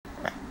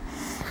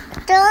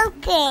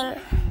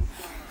Talking.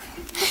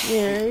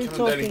 Yeah, he's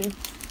Come on, Daddy. talking.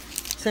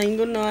 Saying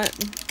good night.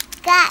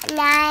 Good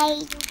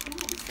night.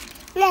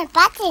 No,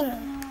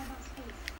 button.